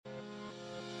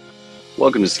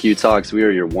Welcome to SKU Talks. We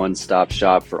are your one-stop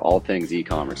shop for all things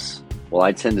e-commerce. While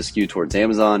I tend to skew towards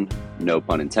Amazon, no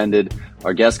pun intended,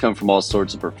 our guests come from all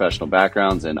sorts of professional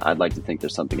backgrounds, and I'd like to think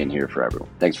there's something in here for everyone.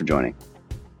 Thanks for joining.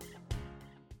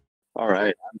 All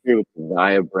right, I'm here with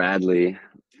Josiah Bradley.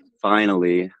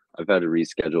 Finally, I've had to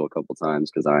reschedule a couple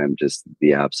times because I am just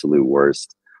the absolute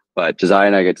worst. But Josiah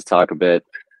and I get to talk a bit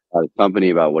about his company,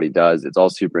 about what he does. It's all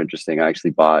super interesting. I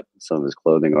actually bought some of his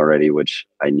clothing already, which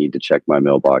I need to check my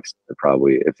mailbox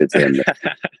probably if it's in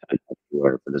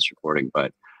for this recording.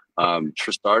 But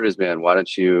for starters, man, why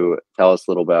don't you tell us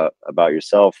a little bit about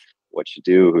yourself, what you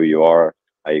do, who you are,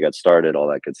 how you got started, all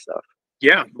that good stuff.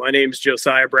 Yeah, my name's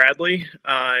Josiah Bradley.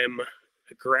 I'm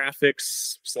a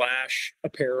graphics /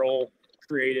 apparel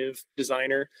creative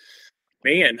designer.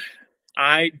 Man,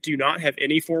 I do not have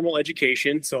any formal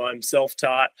education, so I'm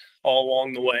self-taught all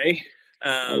along the way.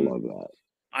 I love that.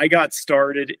 I got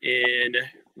started in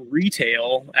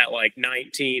retail at like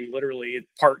 19, literally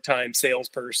a part-time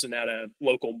salesperson at a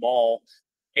local mall.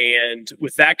 And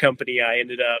with that company, I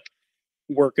ended up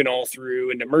working all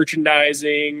through into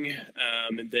merchandising,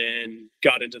 and then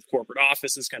got into the corporate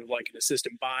office as kind of like an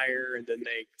assistant buyer. And then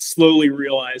they slowly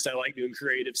realized I like doing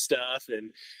creative stuff,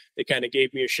 and they kind of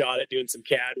gave me a shot at doing some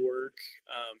CAD work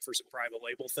for some private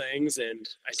label things. And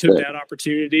I took that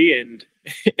opportunity and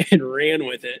ran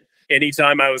with it.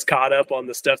 Anytime I was caught up on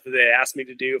the stuff that they asked me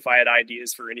to do, if I had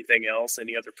ideas for anything else,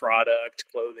 any other product,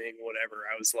 clothing, whatever,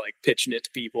 I was like pitching it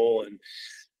to people. And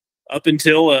up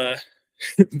until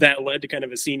that led to kind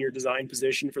of a senior design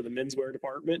position for the menswear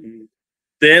department. And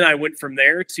then I went from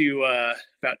there to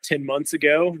about 10 months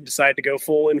ago, decided to go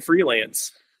full in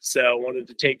freelance. So I wanted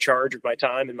to take charge of my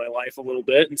time and my life a little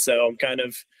bit. And so I'm kind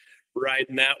of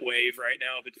riding that wave right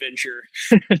now of adventure.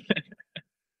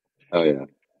 Oh, yeah.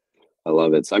 I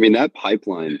love it. So, I mean, that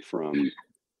pipeline from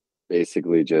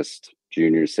basically just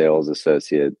junior sales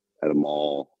associate at a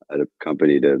mall, at a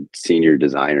company, to senior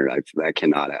designer, that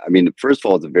cannot, I mean, first of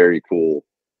all, it's very cool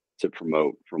to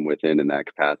promote from within in that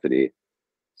capacity,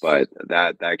 but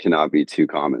that cannot be too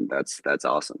common. That's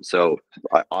awesome. So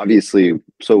obviously,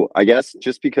 I guess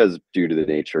just because due to the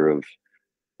nature of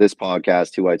this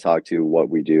podcast, who I talk to, what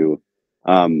we do,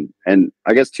 and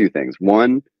I guess two things.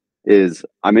 One is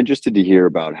I'm interested to hear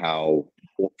about how,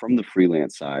 from the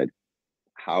freelance side,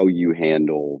 how you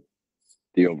handle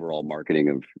the overall marketing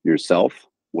of yourself,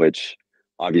 which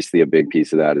obviously a big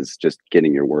piece of that is just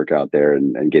getting your work out there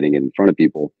and getting it in front of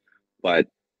people. But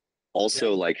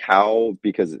also like how,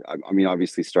 because I mean,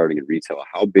 obviously starting in retail,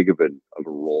 how big of a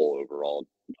role overall,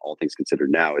 all things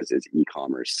considered now, is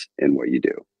e-commerce in what you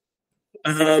do?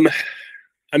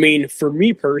 I mean, for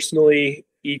me personally,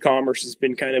 e-commerce has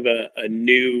been kind of a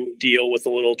new deal with a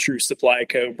little True Supply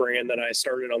Co. brand that I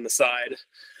started on the side.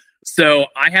 So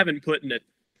I haven't put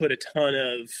a ton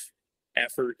of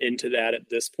effort into that at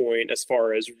this point, as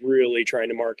far as really trying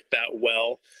to market that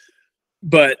well.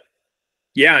 But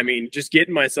yeah, I mean, just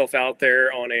getting myself out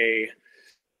there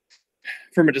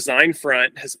from a design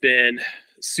front has been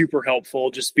super helpful.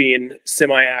 Just being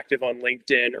semi-active on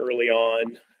LinkedIn early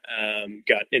on,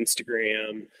 got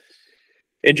Instagram,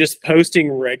 and just posting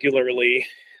regularly.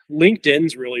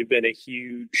 LinkedIn's really been a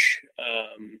huge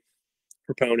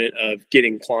proponent of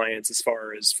getting clients as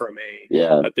far as from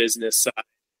a business side.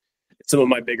 Some of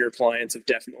my bigger clients have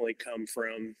definitely come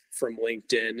from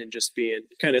LinkedIn, and just being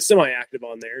kind of semi-active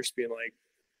on there, just being like,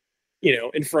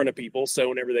 in front of people. So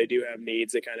whenever they do have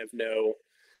needs, they kind of know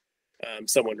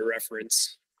someone to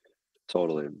reference.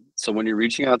 Totally. So when you're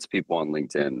reaching out to people on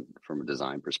LinkedIn from a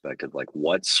design perspective, like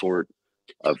what sort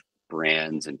of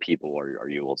brands and people are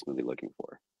you ultimately looking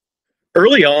for?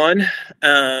 Early on,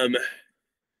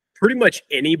 pretty much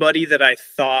anybody that I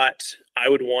thought I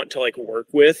would want to like work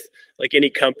with, like any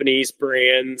companies,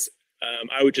 brands.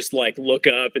 I would just like look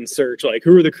up and search like,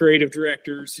 who are the creative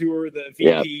directors, who are the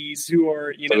VPs, who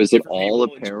are, So is it all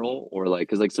apparel, or like,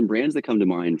 because like some brands that come to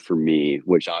mind for me,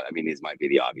 which I mean, these might be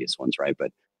the obvious ones, right?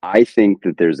 But I think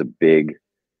that there's a big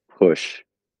push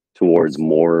towards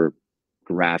more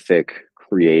graphic,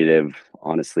 creative,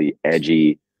 honestly,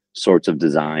 edgy sorts of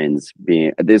designs.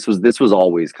 This was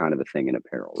always kind of a thing in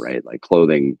apparel, right? Like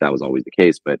clothing, that was always the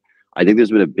case. But I think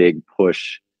there's been a big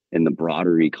push in the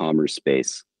broader e-commerce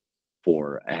space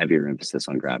for a heavier emphasis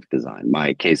on graphic design.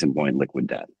 My case in point, Liquid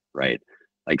Death, right?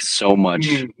 Like so much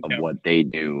of what they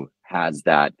do has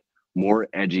that more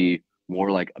edgy, more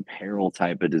like apparel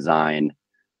type of design,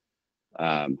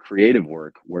 creative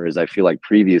work. Whereas I feel like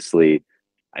previously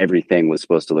everything was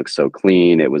supposed to look so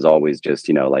clean. It was always just,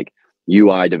 like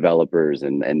UI developers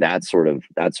and that sort of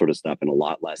stuff, and a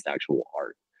lot less actual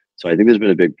art. So I think there's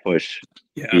been a big push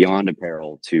beyond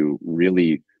apparel to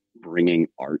really bringing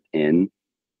art in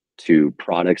to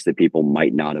products that people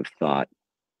might not have thought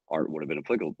art would have been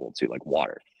applicable to, like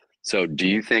water. So do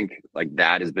you think like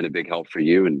that has been a big help for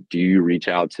you? And do you reach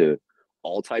out to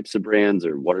all types of brands,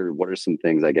 or what are some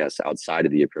things, I guess, outside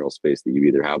of the apparel space that you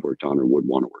either have worked on or would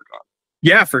want to work on?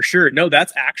 Yeah, for sure. No,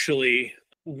 that's actually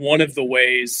one of the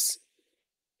ways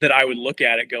that I would look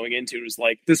at it going into it, is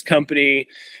like, this company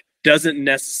doesn't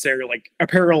necessarily, like,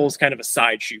 apparel is kind of a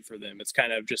side shoe for them. It's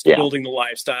kind of just Yeah. building the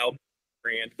lifestyle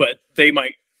brand, but they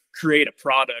might create a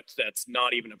product that's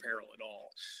not even apparel at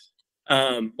all.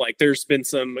 Like there's been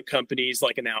some companies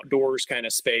like an outdoors kind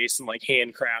of space and like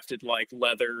handcrafted like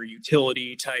leather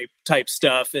utility type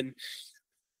stuff. And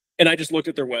I just looked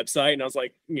at their website and I was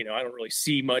like, I don't really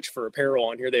see much for apparel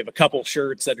on here. They have a couple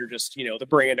shirts that are just, the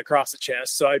brand across the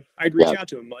chest. So I'd reach out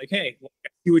to them like, hey, I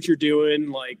see what you're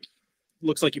doing. Like,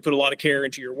 looks like you put a lot of care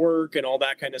into your work and all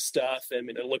that kind of stuff. I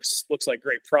mean, it looks like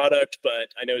great product, but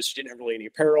I noticed you didn't have really any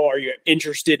apparel. Are you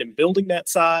interested in building that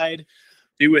side?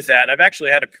 Do with that. And I've actually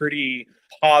had a pretty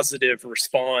positive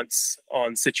response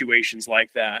on situations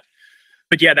like that.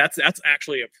 But yeah, that's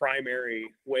actually a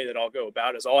primary way that I'll go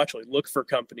about, is I'll actually look for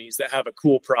companies that have a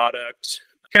cool product,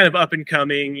 kind of up and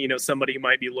coming, somebody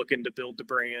might be looking to build the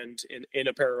brand in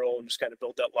apparel and just kind of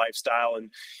build that lifestyle,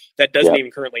 and that doesn't even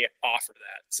currently offer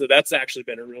that. So that's actually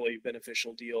been a really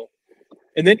beneficial deal.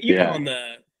 And then even on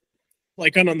the,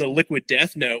 like on the Liquid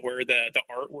Death note, where the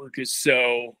artwork is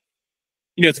so,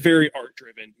 it's very art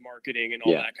driven marketing and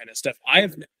all that kind of stuff. I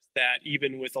have noticed that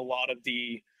even with a lot of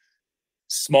the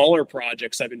smaller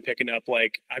projects I've been picking up,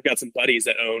 like I've got some buddies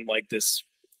that own like this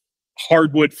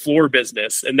hardwood floor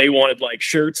business, and they wanted like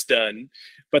shirts done,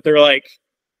 but they're like,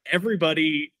 every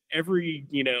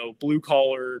blue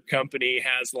collar company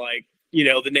has like,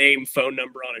 the name, phone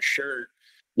number on a shirt.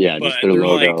 Yeah, just their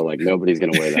logo. Like nobody's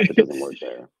gonna wear that if it doesn't work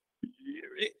there.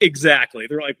 Exactly.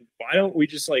 They're like, why don't we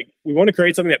just like, we want to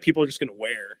create something that people are just going to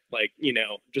wear, like,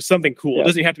 just something cool. It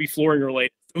doesn't have to be flooring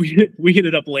related. We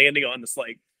ended up landing on this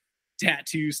like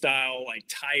tattoo style, like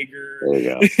tiger. There you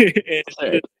go.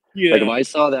 Like if I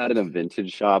saw that in a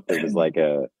vintage shop that was like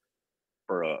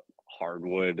for a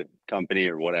hardwood company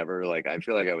or whatever, like I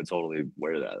feel like I would totally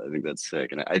wear that. I think that's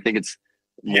sick. And I think it's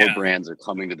more brands are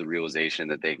coming to the realization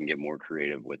that they can get more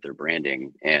creative with their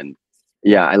branding. And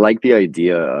yeah, I like the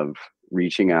idea of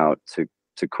reaching out to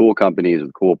cool companies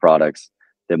with cool products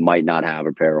that might not have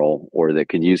apparel, or that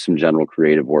could use some general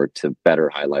creative work to better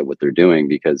highlight what they're doing.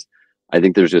 Because I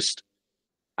think there's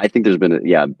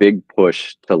been a big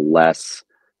push to less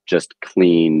just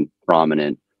clean,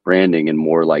 prominent branding, and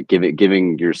more like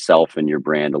giving yourself and your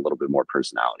brand a little bit more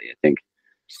personality. I think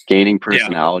gaining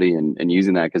personality and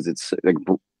using that, because it's like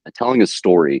telling a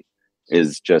story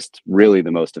is just really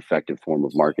the most effective form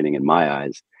of marketing in my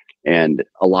eyes. And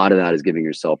a lot of that is giving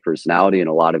yourself personality, and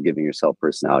a lot of giving yourself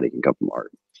personality can come from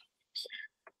art.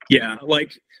 Yeah.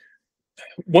 Like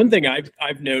one thing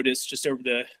I've noticed just over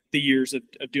the years of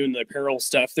doing the apparel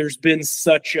stuff, there's been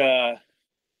such I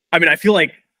feel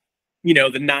like, the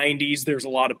 90s, there's a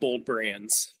lot of bold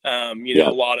brands. A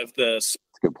lot of the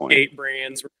skate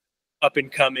brands were up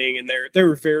and coming, and they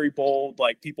were very bold.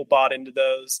 Like people bought into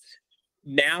those.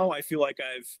 Now I feel like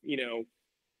I've,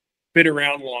 been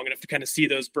around long enough to kind of see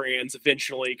those brands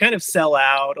eventually kind of sell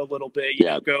out a little bit,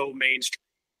 go mainstream,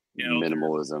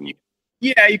 minimalism.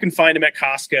 You can find them at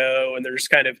Costco, and they're just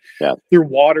kind of, they're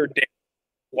watered down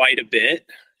quite a bit.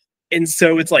 And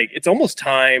so it's like, it's almost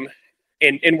time,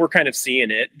 and we're kind of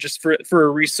seeing it just for a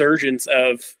resurgence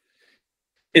of,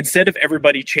 instead of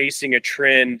everybody chasing a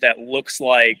trend that looks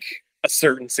like a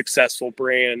certain successful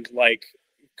brand, like,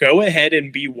 go ahead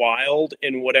and be wild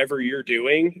in whatever you're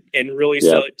doing and really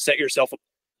set yourself up.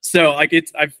 So like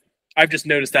I've just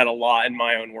noticed that a lot in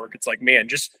my own work. It's like, man,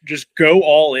 just go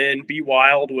all in, be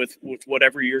wild with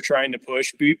whatever you're trying to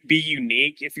push, be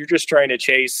unique. If you're just trying to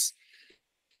chase,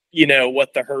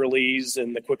 what the Hurleys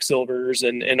and the Quicksilvers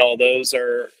and all those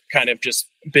are kind of just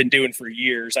been doing for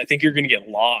years, I think you're going to get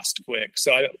lost quick.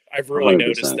 So I've really 100%.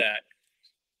 noticed that.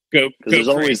 Go there's crazy.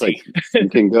 Always like you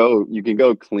can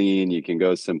go clean, you can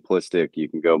go simplistic, you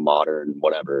can go modern,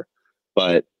 whatever.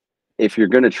 But if you're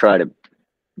going to try to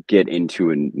get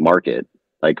into a market,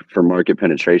 like for market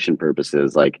penetration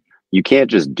purposes, like you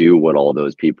can't just do what all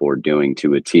those people are doing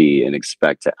to a T and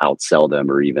expect to outsell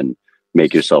them or even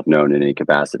make yourself known in any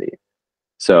capacity.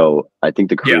 So I think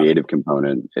the creative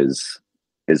component is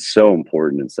so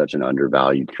important and such an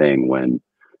undervalued thing, when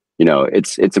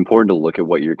it's important to look at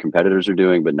what your competitors are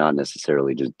doing, but not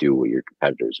necessarily just do what your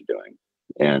competitors are doing.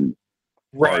 And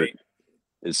art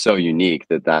is so unique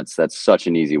that's such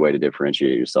an easy way to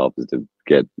differentiate yourself, is to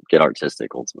get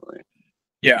artistic ultimately.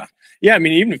 Yeah. Yeah. I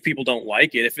mean, even if people don't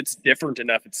like it, if it's different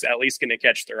enough, it's at least going to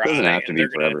catch their It doesn't eye have to and be they're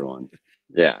for going to, everyone.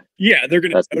 Yeah, yeah, they're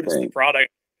going to that's the notice the thing. product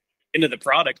into the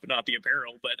product, but not the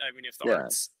apparel. But I mean, if the Yeah.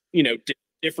 art's,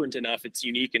 different enough, it's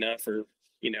unique enough, or,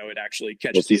 it actually If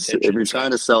catches you the if attention. you're So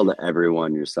trying to sell to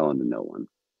everyone, you're selling to no one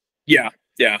yeah.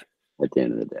 Yeah. at the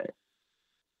end of the day.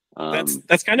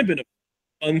 That's kind of been a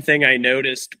fun thing I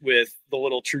noticed with the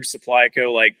little True Supply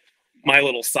Co., like my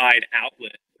little side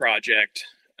outlet project.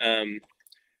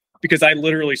 Because I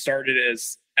literally started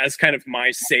as kind of my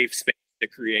safe space to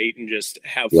create and just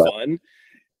have Yeah. fun.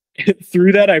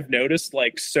 Through that, I've noticed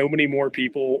like so many more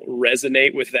people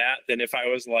resonate with that than if I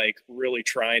was like really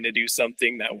trying to do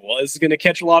something that was going to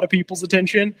catch a lot of people's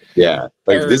attention. Yeah.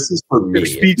 Like, or, this is for me. or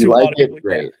speak If you to a like lot of it, people.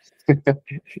 great.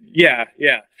 Yeah,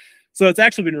 yeah. So it's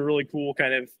actually been a really cool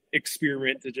kind of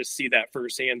experiment to just see that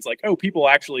firsthand. It's like, oh, people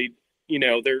actually,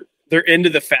 they're into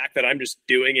the fact that I'm just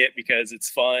doing it because it's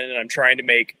fun and I'm trying to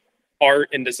make art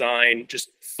and design just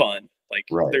fun. Like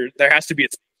Right. there has to be a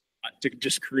spot to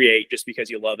just create just because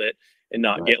you love it and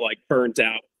not Right. get like burnt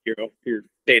out, your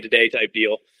day-to-day type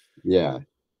deal. Yeah.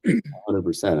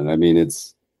 100%. And I mean,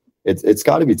 it's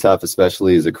got to be tough,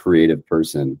 especially as a creative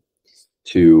person,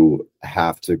 to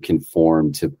have to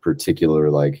conform to particular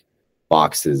like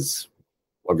boxes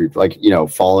of your, like,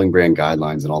 following brand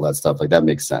guidelines and all that stuff. Like, that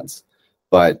makes sense.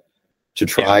 But to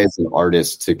try as an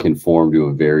artist to conform to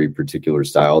a very particular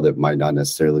style that might not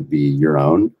necessarily be your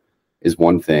own is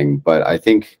one thing. But I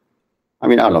think, I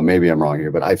mean, I don't know, maybe I'm wrong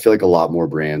here, but I feel like a lot more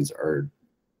brands are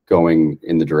going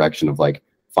in the direction of like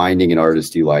finding an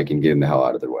artist you like and getting the hell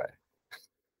out of their way.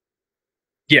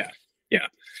 Yeah. Yeah.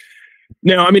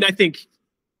 No, I mean, I think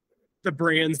the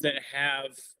brands that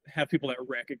have people that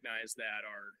recognize that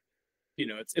are,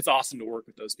 it's awesome to work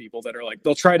with those people that are like,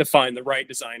 they'll try to find the right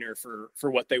designer for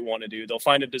what they want to do. They'll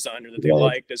find a designer that they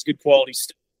like, does good quality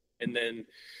stuff, and then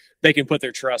they can put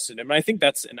their trust in him. And I think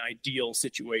that's an ideal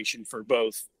situation for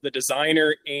both the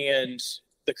designer and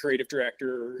the creative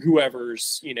director or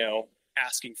whoever's,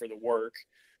 asking for the work.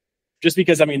 Just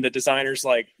because, I mean, the designers,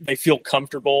 like, they feel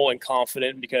comfortable and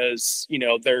confident because,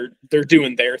 they're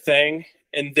doing their thing.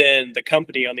 And then the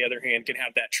company, on the other hand, can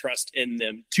have that trust in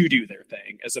them to do their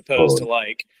thing, as opposed to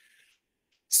like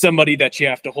somebody that you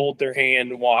have to hold their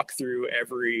hand and walk through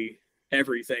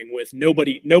everything with.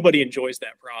 Nobody enjoys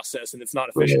that process, and it's not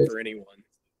efficient for anyone.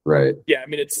 Right. Yeah. I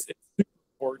mean, it's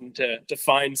important to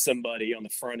find somebody on the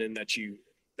front end that you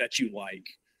like.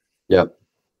 Yep.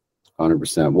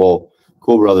 100%. Well,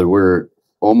 cool, brother. We're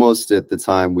almost at the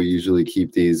time we usually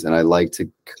keep these, and I like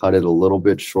to cut it a little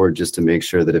bit short just to make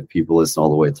sure that if people listen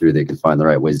all the way through, they can find the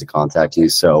right ways to contact you.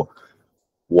 So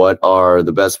what are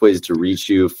the best ways to reach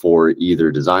you for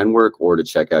either design work or to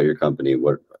check out your company?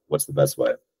 What's the best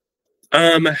way?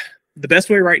 The best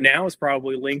way right now is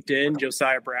probably LinkedIn,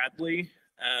 Josiah Bradley.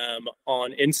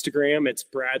 On Instagram, it's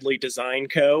Bradley Design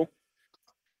Co.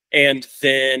 And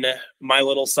then my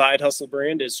little side hustle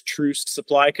brand is Troost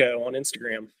Supply Co. on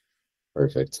Instagram.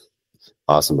 Perfect.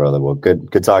 Awesome, brother. Well, good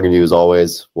talking to you as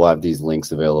always. We'll have these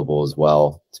links available as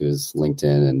well to his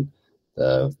LinkedIn and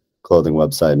the clothing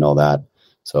website and all that.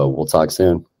 So we'll talk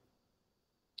soon.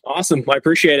 Awesome. I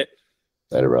appreciate it.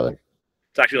 Later, brother.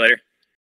 Talk to you later.